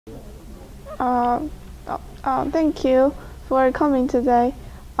Uh, Thank you for coming today.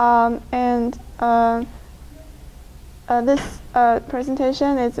 And This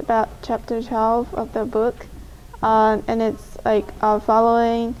presentation is about chapter 12 of the book, and it's like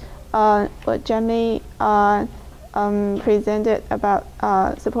following what Jamie presented about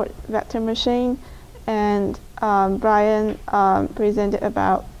support vector machine, and Brian presented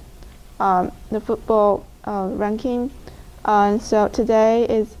about the football ranking. So today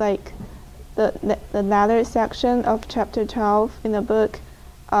is like the latter section of chapter 12 in the book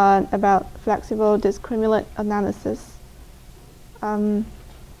about flexible discriminant analysis.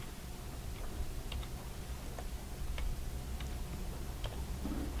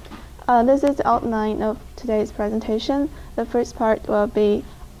 This is the outline of today's presentation. The first part will be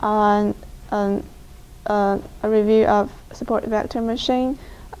on a review of support vector machine,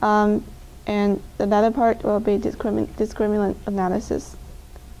 and the latter part will be discriminant analysis.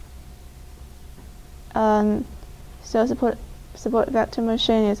 So support vector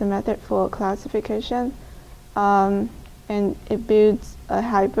machine is a method for classification, and it builds a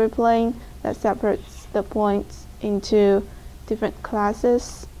hyperplane that separates the points into different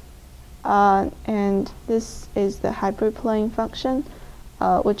classes, and this is the hyperplane function,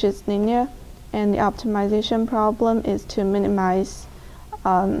 which is linear, and the optimization problem is to minimize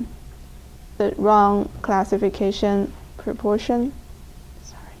the wrong classification proportion.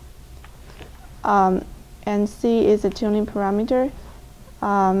 And C is a tuning parameter,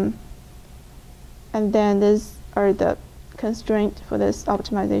 and then these are the constraints for this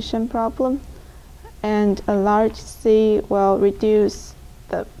optimization problem, and a large C will reduce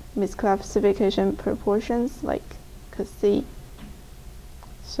the misclassification proportions like C.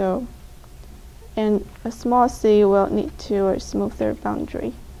 So, and a small c will lead to a smoother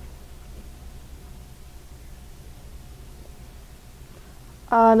boundary.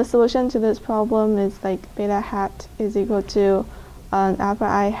 The solution to this problem is like beta hat is equal to alpha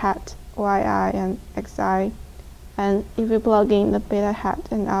I hat, yi, and xi. And if you plug in the beta hat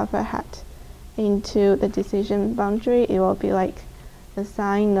and alpha hat into the decision boundary, it will be like the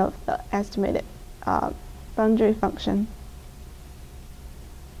sign of the estimated boundary function.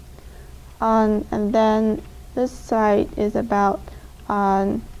 And then this slide is about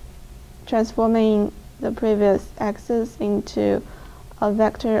transforming the previous x's into a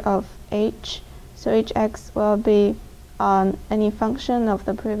vector of h. So hx will be any function of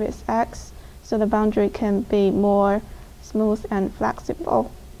the previous x, so the boundary can be more smooth and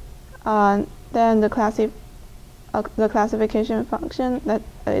flexible. Then the classification function that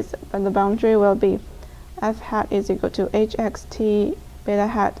is the boundary will be f hat is equal to hxt beta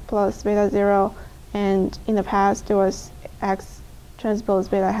hat plus beta 0, and in the past it was x transpose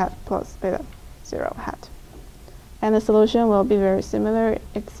beta hat plus beta 0 hat. And the solution will be very similar,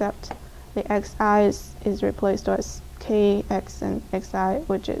 except the xi is replaced with kx and xi,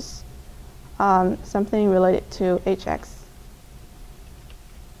 which is something related to hx.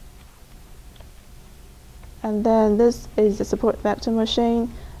 And then this is the support vector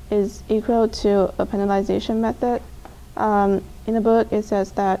machine is equal to a penalization method. In the book, it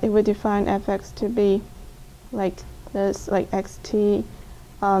says that if we define fx to be like this, like xt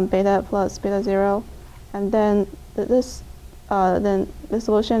beta plus beta 0, and then then the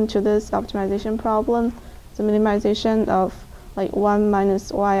solution to this optimization problem is the minimization of like 1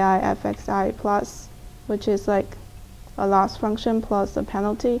 minus yi fxi plus, which is like a loss function plus a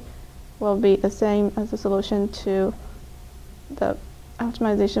penalty, will be the same as the solution to the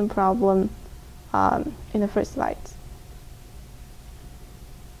optimization problem in the first slide.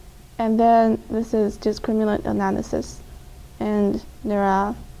 And then this is discriminant analysis, and there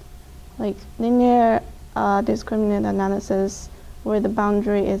are like linear discriminant analysis where the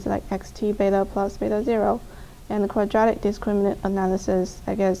boundary is like xt beta plus beta 0, and the quadratic discriminant analysis,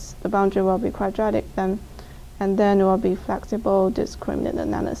 I guess the boundary will be quadratic then, and then it will be flexible discriminant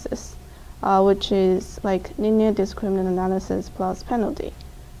analysis, which is like linear discriminant analysis plus penalty,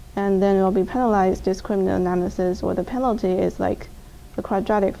 and then it will be penalized discriminant analysis where the penalty is like the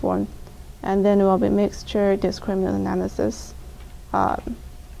quadratic form, and then it will be mixture discriminant analysis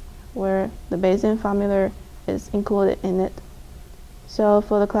where the Bayesian formula is included in it. So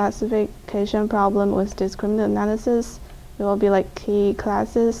for the classification problem with discriminant analysis, it will be like key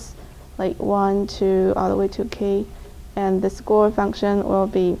classes, like 1, 2, all the way to k, and the score function will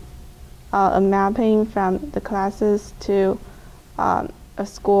be a mapping from the classes to a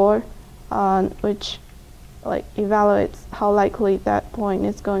score, which like evaluates how likely that point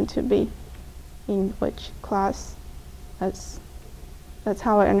is going to be in which class. That's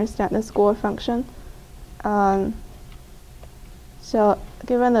how I understand the score function. So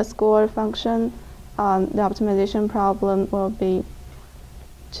given the score function, the optimization problem will be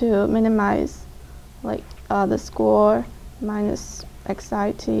to minimize the score minus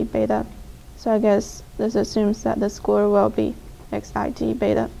xit beta. So I guess this assumes that the score will be xit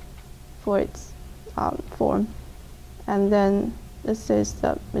beta for its form. And then this is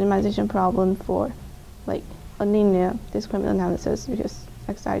the minimization problem for a linear discriminant analysis because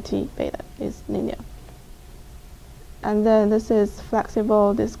xit beta is linear. And then this is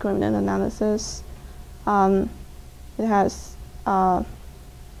flexible discriminant analysis. It has L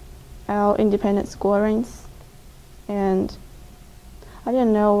independent scorings, and I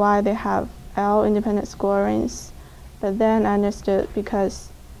didn't know why they have L independent scorings, but then I understood because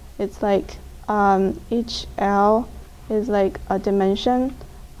it's like each L is like a dimension.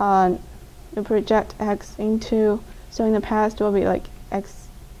 You project X into, so in the past it will be like X,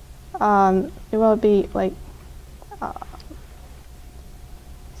 it will be like,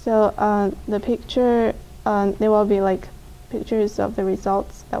 the picture, there will be like pictures of the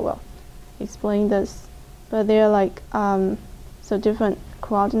results that will explain this, but they're like, so different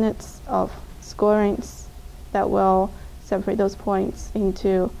coordinates of scorings that will separate those points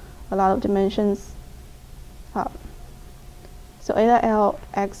into a lot of dimensions. So eta L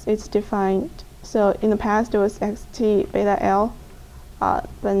X is defined, so in the past it was xt beta L, but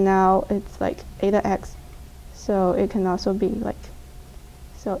now it's like eta X, so it can also be like,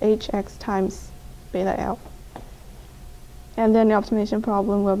 so hx times beta L. And then the optimization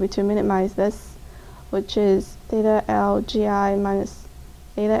problem will be to minimize this, which is theta L gi minus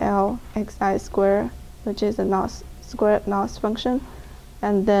theta L xi square, which is a squared loss function,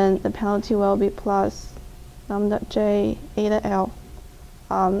 and then the penalty will be plus lambda j eta L.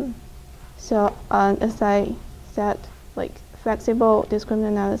 So as I said, like flexible discriminant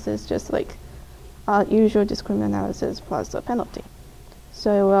analysis, just like usual discriminant analysis plus a penalty.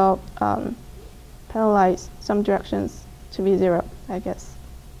 So it will penalize some directions to be 0, I guess.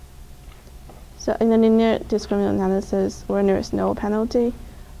 So in the linear discriminant analysis, where there is no penalty,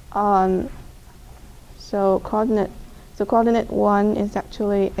 so coordinate 1 is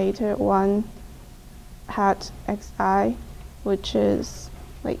actually eta 1 hat xi, which is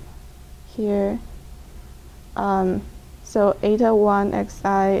like here. So eta 1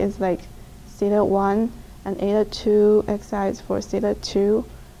 xi is like theta 1, and eta 2 xi is for theta 2.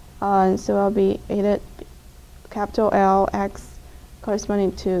 So it'll be eta capital L x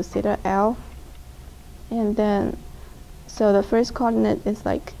corresponding to theta L. And then, so the first coordinate is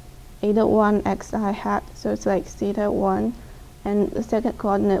like eta 1 xi hat, so it's like theta 1. And the second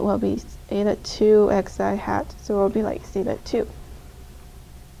coordinate will be eta 2 xi hat, so it will be like theta 2.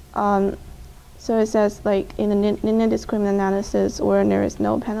 So it says like in the linear discriminant analysis where there is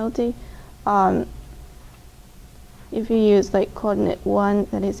no penalty, if you use like coordinate 1,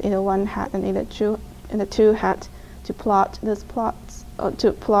 that is eta 1 hat and eta 2 hat to plot these plots, or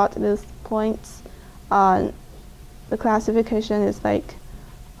to plot these points, the classification is like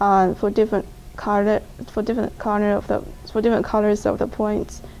for different colors of the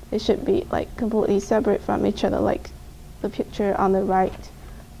points, they should be like completely separate from each other, like the picture on the right.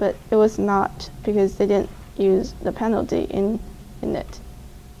 But it was not, because they didn't use the penalty in it.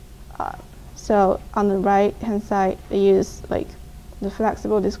 So on the right hand side, they use like the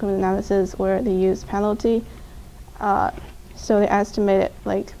flexible discriminant analysis where they use penalty. So they estimated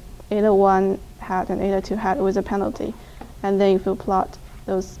like eta 1 hat and eta 2 hat with a penalty. And then if you plot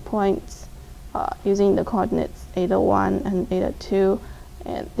those points using the coordinates eta 1 and eta 2,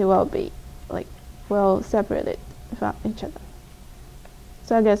 and they will be like well separated from each other.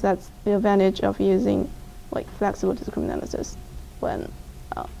 So I guess that's the advantage of using like flexible discriminant analysis when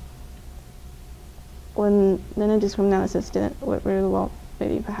linear discriminant analysis didn't work really well,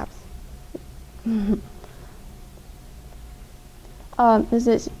 maybe perhaps.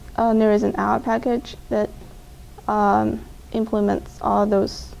 There is an R package that implements all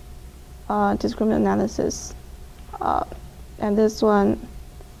those discriminant analysis, and this one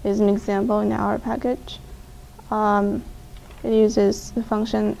is an example in the R package. It uses the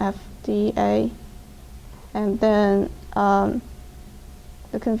function fda, and then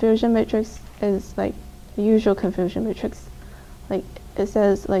the confusion matrix is like the usual confusion matrix. Like it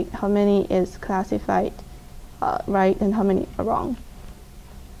says like how many is classified right and how many are wrong.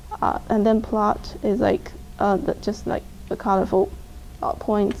 And then plot is like just like the colorful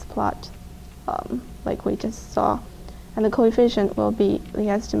points plot, like we just saw. And the coefficient will be the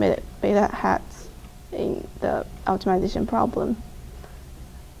estimated beta hats in the optimization problem.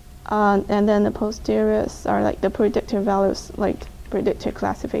 And then the posteriors are like the predictor values, like predictor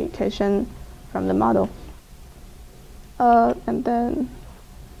classification from the model. And then,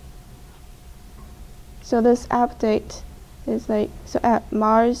 so this update is like, so at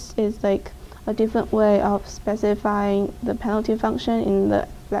Mars is like a different way of specifying the penalty function in the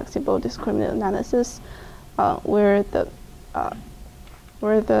flexible discriminant analysis, where the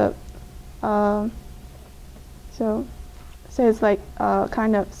so it's like a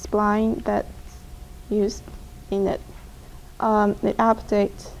kind of spline that's used in it. The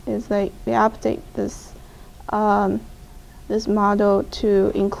update is like they update this this model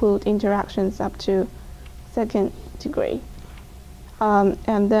to include interactions up to second degree.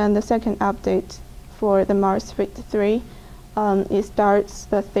 And then the second update for the Mars Fit 3, it starts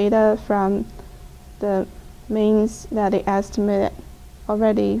the theta from the means that they estimated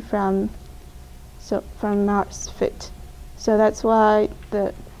already from Mars Fit. So that's why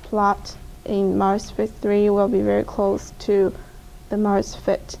the plot in Mars Fit 3 will be very close to the Mars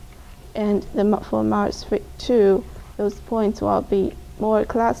Fit. And for Mars Fit 2, those points will be more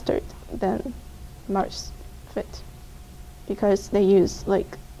clustered than Mars Fit, because they use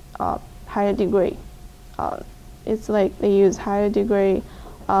like higher degree. It's like they use higher degree,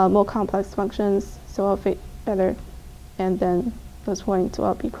 more complex functions, so will fit better, and then those points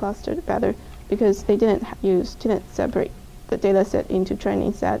will be clustered better because they didn't separate the data set into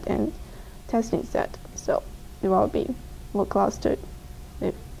training set and testing set, so they will be more clustered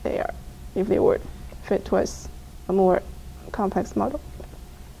if they were fit towards a more complex model.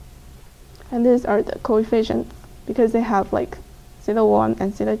 And these are the coefficients because they have like theta 1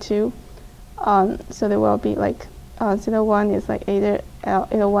 and theta 2. So they will be like theta 1 is like either eta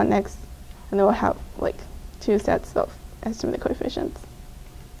 1x, and they will have like two sets of estimated coefficients.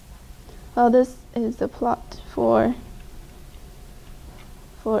 This is the plot for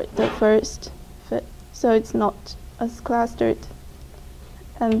the first fit, so it's not as clustered.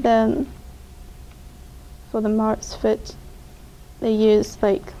 And then for the Mars Fit, they use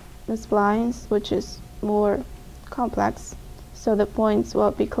like the splines, which is more complex, so the points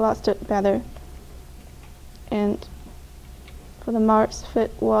will be clustered better. And for the Mars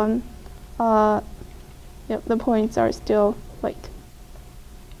Fit 1, the points are still like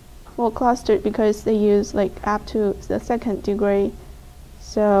more clustered because they use like up to the second degree,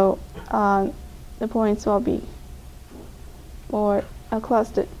 so the points will be more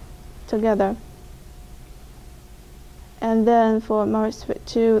clustered together. And then for Mars Fit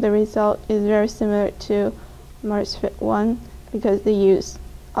 2, the result is very similar to Mars Fit 1 because they use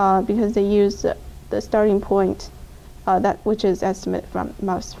the starting point which is estimated from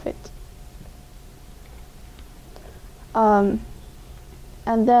Mars Fit. And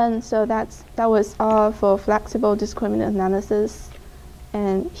then so that was all for flexible discriminant analysis,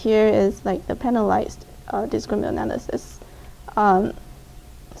 and here is like the penalized discriminant analysis.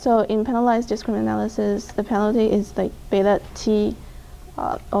 So in penalized discriminant analysis, the penalty is like beta t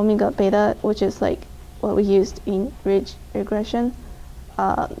omega beta, which is like what we used in ridge regression,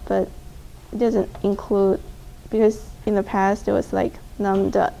 but it doesn't include, because in the past it was like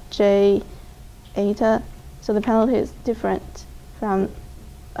lambda j eta, so the penalty is different from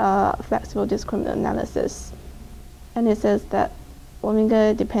flexible discriminant analysis, and it says that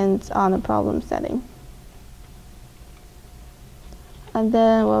omega depends on the problem setting. And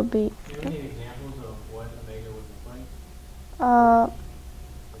then will be. Do you have any examples of what omega would look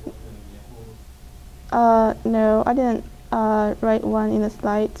like? No, I didn't write one in the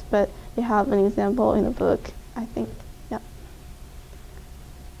slides, but they have an example in the book, I think. Yeah.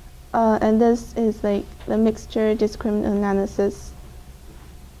 And this is like the mixture discriminant analysis.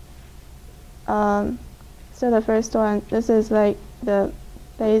 So the first one, this is like the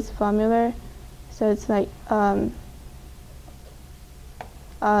base formula. So it's like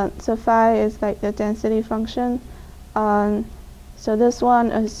so phi is like the density function. So this one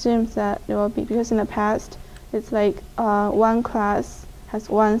assumes that there will be, because in the past it's like one class has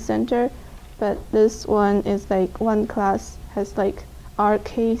one center, but this one is like one class has like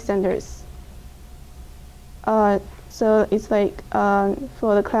RK centers. So it's like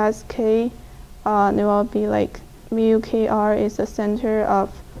for the class K, there will be like mu KR is the center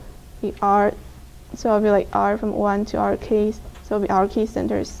of the R, so it'll be like R from 1 to RK. So it'll be our key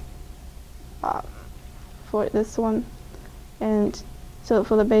centers for this one. And so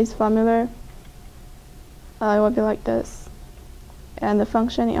for the base formula, it will be like this. And the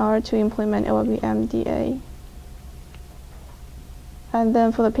function in R to implement it will be MDA. And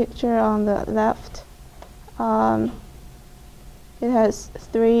then for the picture on the left, it has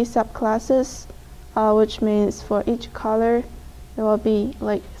 3 subclasses, which means for each color, there will be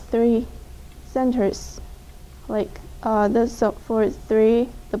like 3 centers. Like this, so for 3,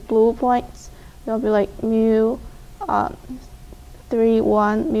 the blue points, there'll be like mu 3,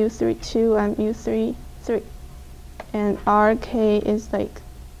 1, mu3, 2, and mu3, 3. And rk is like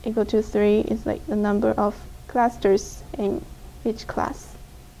equal to 3 is like the number of clusters in each class.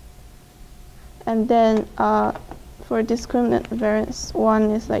 And then for discriminant, variance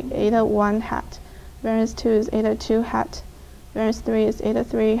 1 is like eta 1 hat, variance 2 is eta 2 hat, variance 3 is eta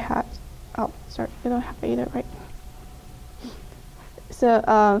 3 hat. Oh, sorry, we don't have eta, right? So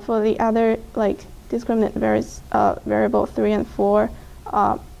for the other like discriminant variable 3 and 4,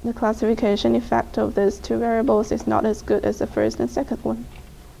 the classification effect of those two variables is not as good as the first and second one.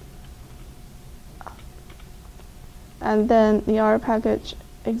 And then the R package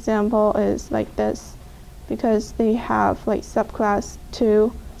example is like this, because they have like subclass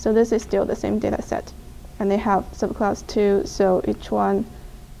 2, so this is still the same data set, and they have subclass 2, so each one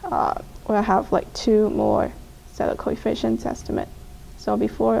will have like 2 more set of coefficients estimate, so it'll be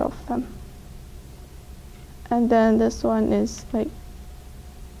 4 of them. And then this one is like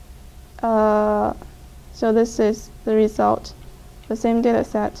so this is the result, the same data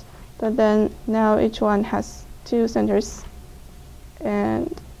set, but then now each one has 2 centers,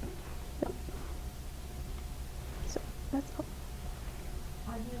 and so that's all.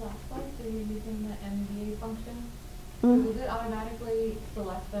 On your last slide, so you're using the MDA function. Mm. Does it automatically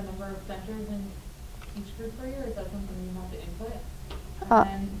select the number of centers in each group for you, or is that something you have to input?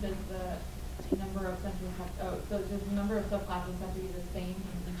 And then does the number of centers have, so does the number of subclasses have to be the same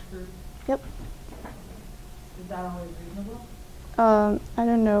in each group? Yep. Is that always reasonable? I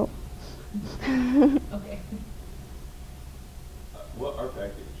don't know. Okay. What R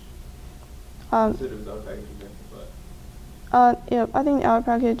package? Um, You said it was R package again, but yeah, I think our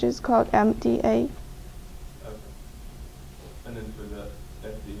package is called MDA. okay. And then for the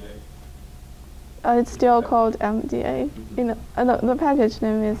FDA. It's still called MDA. You know, the package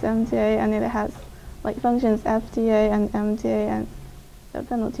name is MDA, and it has like functions FDA and MDA and the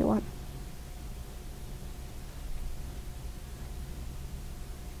penalty one.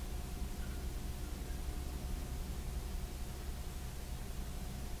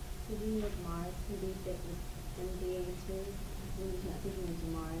 So we use Mars to be fit with MDA too. When you're not thinking of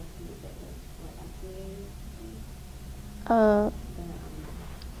Mars to be fit with what FDA?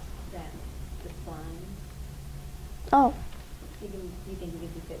 The spline. Oh. You think you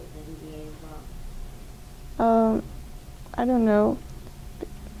could be fit with MDA as well? I don't know.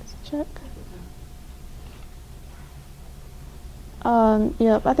 Let's check.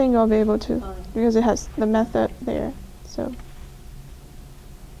 Yeah, I think I'll be able to, because it has the method there. So.